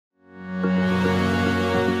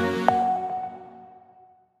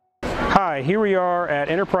Hi, here we are at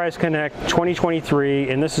Enterprise Connect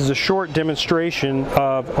 2023, and this is a short demonstration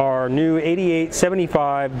of our new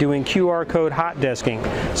 8875 doing QR code hot desking.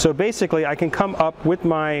 So basically I can come up with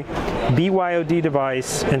my BYOD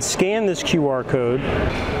device and scan this QR code,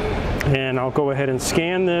 and I'll go ahead and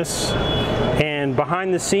scan this, and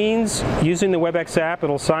behind the scenes using the WebEx app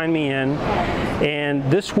it'll sign me in, and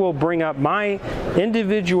this will bring up my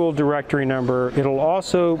individual directory number. It'll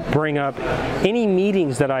also bring up any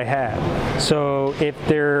meetings that I have. So if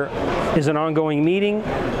there is an ongoing meeting,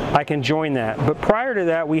 I can join that. But prior to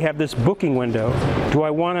that, we have this booking window. Do I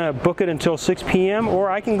want to book it until 6 p.m. or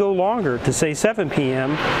I can go longer to say 7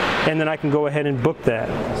 p.m. and then I can go ahead and book that.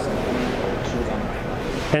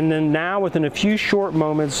 And then now within a few short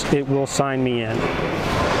moments it will sign me in.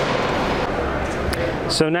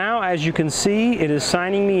 So now, as you can see, it is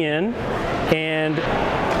signing me in, and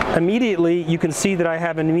immediately you can see that I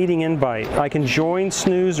have a meeting invite. I can join,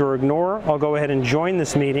 snooze, or ignore. I'll go ahead and join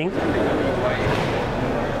this meeting.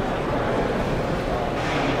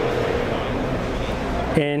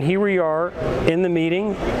 And here we are in the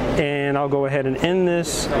meeting, and I'll go ahead and end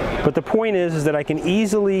this. But the point is that I can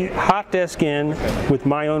easily hot desk in with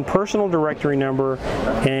my own personal directory number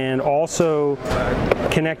and also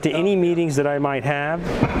connect to any meetings that I might have.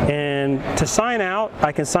 And to sign out,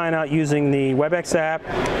 I can sign out using the WebEx app.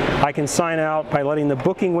 I can sign out by letting the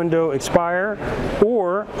booking window expire,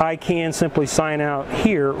 or I can simply sign out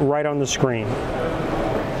here right on the screen.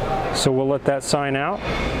 So we'll let that sign out.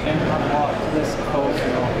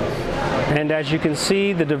 And as you can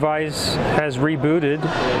see, the device has rebooted,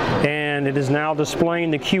 and it is now displaying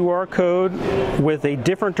the QR code with a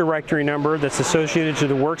different directory number that's associated to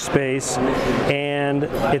the workspace, and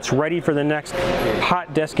it's ready for the next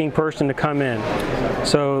hot desking person to come in.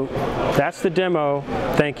 So that's the demo.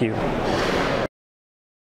 Thank you.